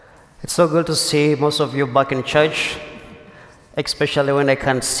It's so good to see most of you back in church, especially when I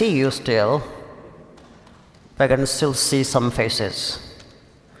can't see you still, but I can still see some faces.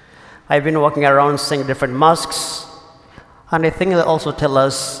 I've been walking around seeing different masks, and I think they also tell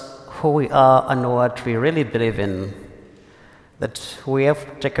us who we are and what we really believe in, that we have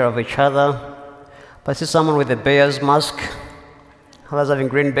to take care of each other. But I see someone with a Bears mask, others having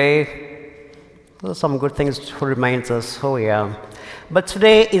Green Bay. Those are some good things to remind us who we are. But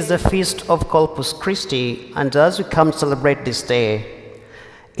today is the feast of Corpus Christi, and as we come to celebrate this day,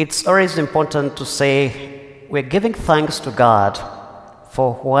 it's always important to say we're giving thanks to God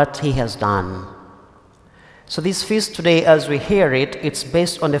for what He has done. So this feast today, as we hear it, it's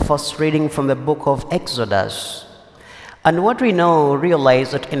based on the first reading from the book of Exodus. And what we know,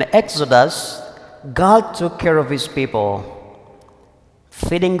 realize that in Exodus, God took care of His people,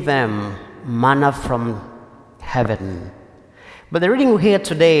 feeding them manna from heaven. But the reading we hear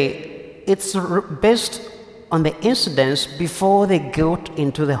today, it's based on the incidents before they got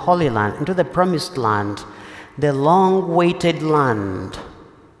into the Holy Land, into the Promised Land, the long-awaited land.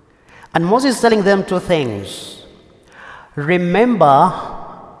 And Moses is telling them two things: remember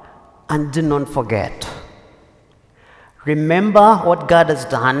and do not forget. Remember what God has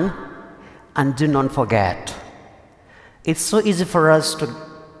done and do not forget. It's so easy for us to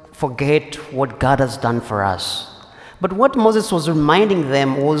forget what God has done for us. But what Moses was reminding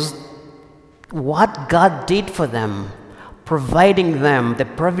them was what God did for them, providing them the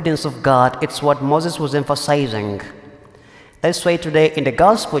providence of God. It's what Moses was emphasizing. That's why today in the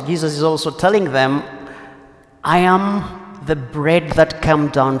gospel, Jesus is also telling them, I am the bread that came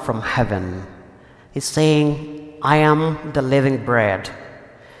down from heaven. He's saying, I am the living bread.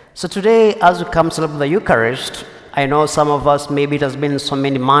 So today, as we come to celebrate the Eucharist, I know some of us, maybe it has been so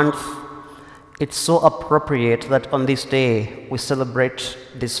many months, it's so appropriate that on this day we celebrate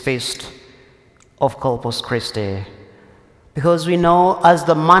this feast of Corpus Christi. Because we know as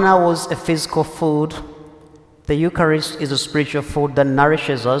the manna was a physical food, the Eucharist is a spiritual food that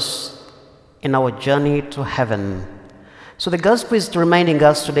nourishes us in our journey to heaven. So the Gospel is reminding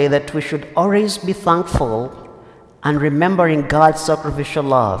us today that we should always be thankful and remembering God's sacrificial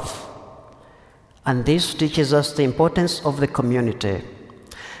love. And this teaches us the importance of the community.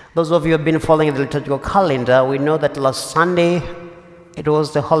 Those of you who have been following the liturgical calendar, we know that last Sunday, it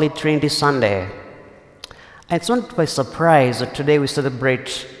was the Holy Trinity Sunday. And it's not by surprise that today we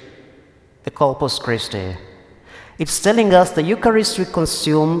celebrate the Corpus Christi. It's telling us the Eucharist we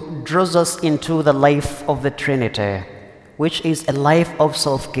consume draws us into the life of the Trinity, which is a life of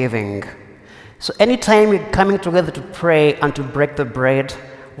self-giving. So anytime we're coming together to pray and to break the bread,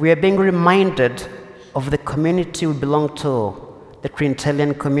 we are being reminded of the community we belong to, the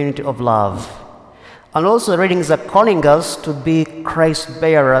Trinitarian community of love. And also the readings are calling us to be Christ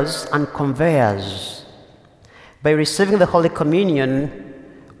bearers and conveyors. By receiving the Holy Communion,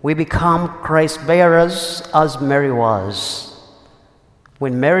 we become Christ bearers as Mary was.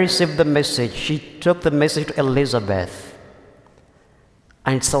 When Mary received the message, she took the message to Elizabeth.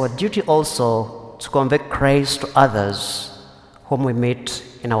 And it's our duty also to convey Christ to others whom we meet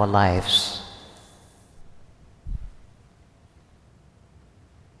in our lives.